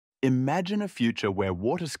Imagine a future where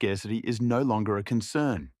water scarcity is no longer a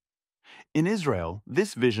concern. In Israel,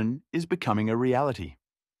 this vision is becoming a reality.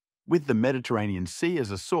 With the Mediterranean Sea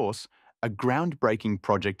as a source, a groundbreaking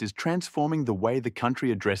project is transforming the way the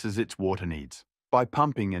country addresses its water needs. By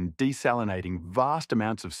pumping and desalinating vast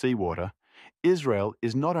amounts of seawater, Israel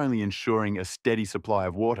is not only ensuring a steady supply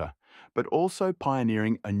of water, but also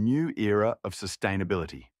pioneering a new era of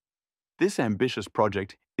sustainability. This ambitious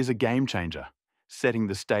project is a game changer, setting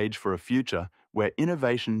the stage for a future where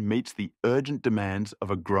innovation meets the urgent demands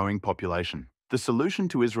of a growing population. The solution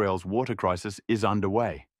to Israel's water crisis is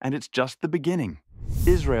underway, and it's just the beginning.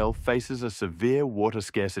 Israel faces a severe water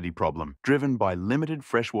scarcity problem driven by limited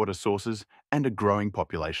freshwater sources and a growing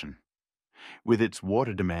population. With its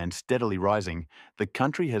water demand steadily rising, the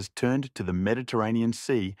country has turned to the Mediterranean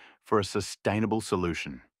Sea for a sustainable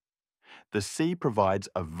solution. The sea provides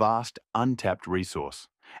a vast, untapped resource,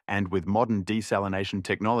 and with modern desalination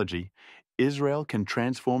technology, Israel can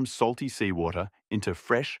transform salty seawater into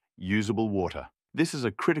fresh, usable water. This is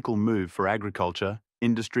a critical move for agriculture,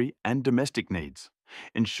 industry, and domestic needs,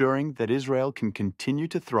 ensuring that Israel can continue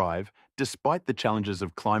to thrive despite the challenges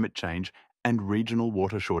of climate change and regional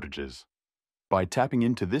water shortages. By tapping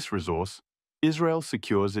into this resource, Israel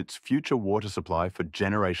secures its future water supply for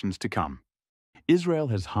generations to come. Israel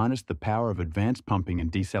has harnessed the power of advanced pumping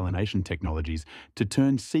and desalination technologies to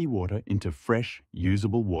turn seawater into fresh,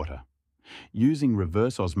 usable water. Using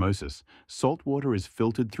reverse osmosis, salt water is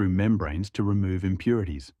filtered through membranes to remove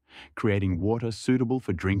impurities, creating water suitable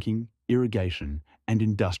for drinking, irrigation, and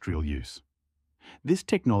industrial use. This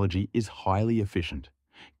technology is highly efficient,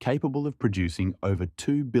 capable of producing over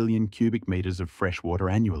 2 billion cubic meters of fresh water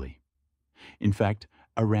annually. In fact,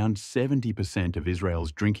 around 70% of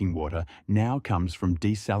Israel's drinking water now comes from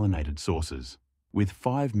desalinated sources. With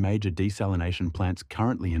 5 major desalination plants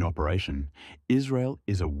currently in operation, Israel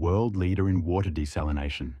is a world leader in water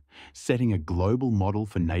desalination, setting a global model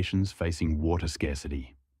for nations facing water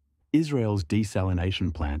scarcity. Israel's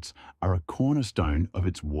desalination plants are a cornerstone of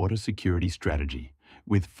its water security strategy,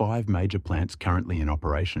 with 5 major plants currently in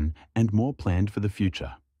operation and more planned for the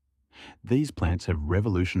future. These plants have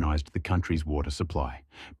revolutionized the country's water supply,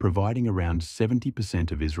 providing around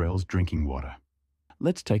 70% of Israel's drinking water.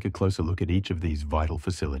 Let's take a closer look at each of these vital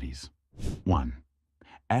facilities. 1.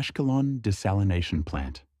 Ashkelon Desalination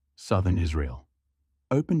Plant, Southern Israel.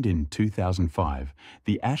 Opened in 2005,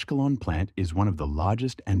 the Ashkelon plant is one of the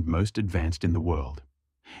largest and most advanced in the world.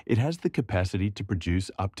 It has the capacity to produce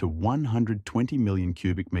up to 120 million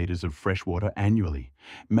cubic meters of fresh water annually,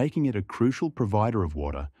 making it a crucial provider of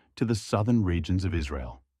water to the southern regions of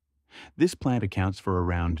Israel. This plant accounts for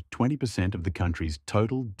around 20% of the country's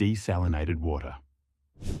total desalinated water.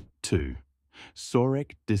 2.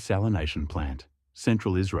 Sorek Desalination Plant,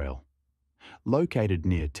 Central Israel. Located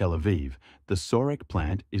near Tel Aviv, the Sorek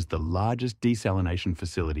plant is the largest desalination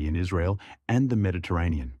facility in Israel and the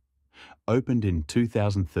Mediterranean. Opened in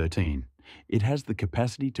 2013, it has the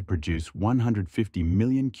capacity to produce 150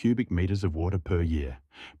 million cubic meters of water per year,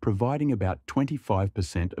 providing about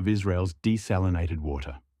 25% of Israel's desalinated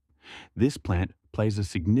water. This plant plays a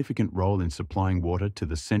significant role in supplying water to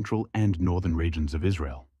the central and northern regions of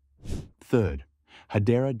Israel. 3.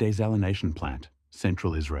 Hadera Desalination Plant,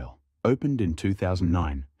 Central Israel. Opened in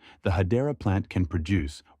 2009, the Hadera plant can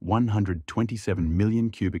produce 127 million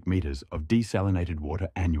cubic meters of desalinated water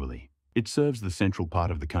annually. It serves the central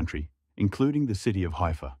part of the country, including the city of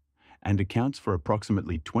Haifa, and accounts for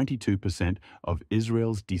approximately 22% of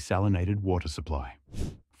Israel's desalinated water supply.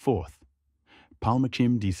 4.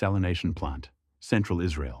 Palmachim Desalination Plant, Central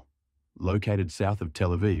Israel. Located south of Tel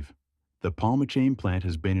Aviv, the Palmachim plant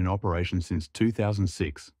has been in operation since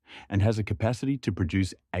 2006 and has a capacity to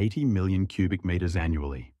produce 80 million cubic meters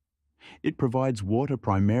annually. It provides water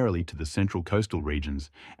primarily to the central coastal regions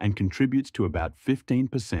and contributes to about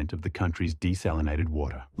 15% of the country's desalinated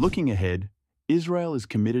water. Looking ahead, Israel is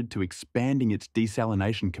committed to expanding its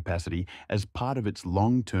desalination capacity as part of its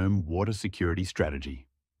long-term water security strategy.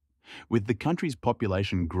 With the country's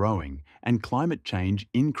population growing and climate change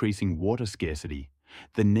increasing water scarcity,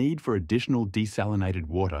 the need for additional desalinated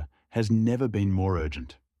water has never been more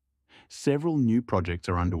urgent. Several new projects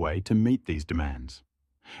are underway to meet these demands.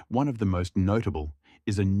 One of the most notable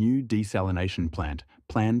is a new desalination plant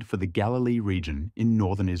planned for the Galilee region in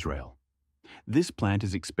northern Israel. This plant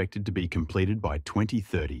is expected to be completed by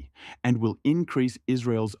 2030 and will increase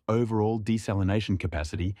Israel's overall desalination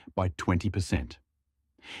capacity by 20%.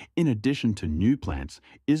 In addition to new plants,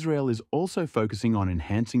 Israel is also focusing on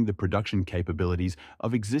enhancing the production capabilities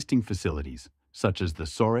of existing facilities, such as the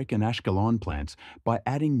Sorek and Ashkelon plants, by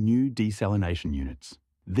adding new desalination units.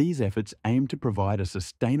 These efforts aim to provide a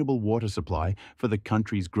sustainable water supply for the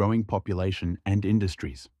country's growing population and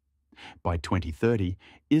industries. By 2030,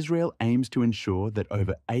 Israel aims to ensure that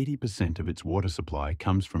over 80% of its water supply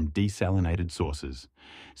comes from desalinated sources,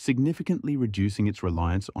 significantly reducing its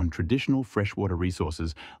reliance on traditional freshwater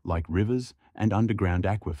resources like rivers and underground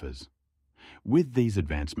aquifers. With these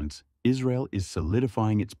advancements, Israel is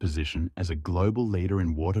solidifying its position as a global leader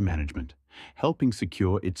in water management, helping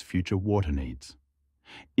secure its future water needs.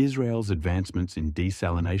 Israel's advancements in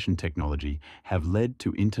desalination technology have led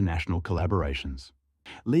to international collaborations.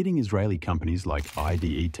 Leading Israeli companies like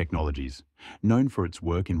IDE Technologies, known for its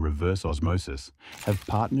work in reverse osmosis, have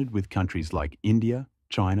partnered with countries like India,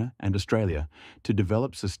 China, and Australia to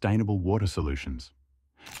develop sustainable water solutions.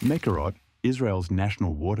 Mekarot, Israel's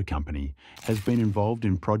national water company, has been involved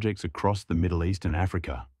in projects across the Middle East and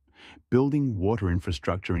Africa, building water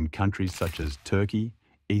infrastructure in countries such as Turkey,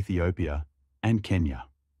 Ethiopia, and Kenya.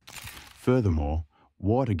 Furthermore,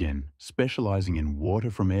 Watergen, specializing in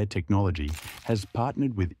water from air technology, has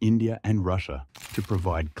partnered with India and Russia to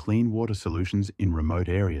provide clean water solutions in remote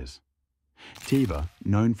areas. Tiva,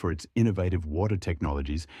 known for its innovative water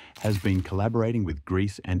technologies, has been collaborating with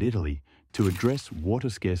Greece and Italy to address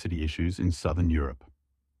water scarcity issues in southern Europe.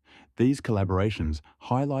 These collaborations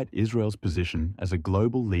highlight Israel's position as a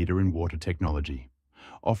global leader in water technology,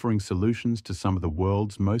 offering solutions to some of the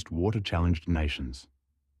world's most water-challenged nations.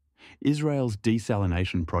 Israel's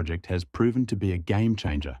desalination project has proven to be a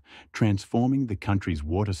game-changer, transforming the country's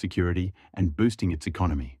water security and boosting its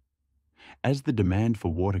economy. As the demand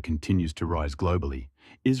for water continues to rise globally,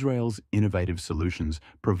 Israel's innovative solutions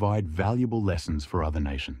provide valuable lessons for other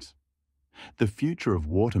nations. The future of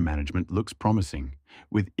water management looks promising,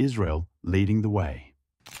 with Israel leading the way.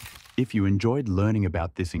 If you enjoyed learning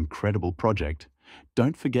about this incredible project,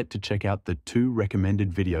 don't forget to check out the 2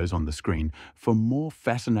 recommended videos on the screen for more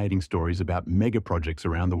fascinating stories about mega projects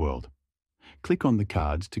around the world. Click on the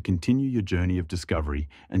cards to continue your journey of discovery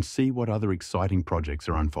and see what other exciting projects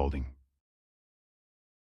are unfolding.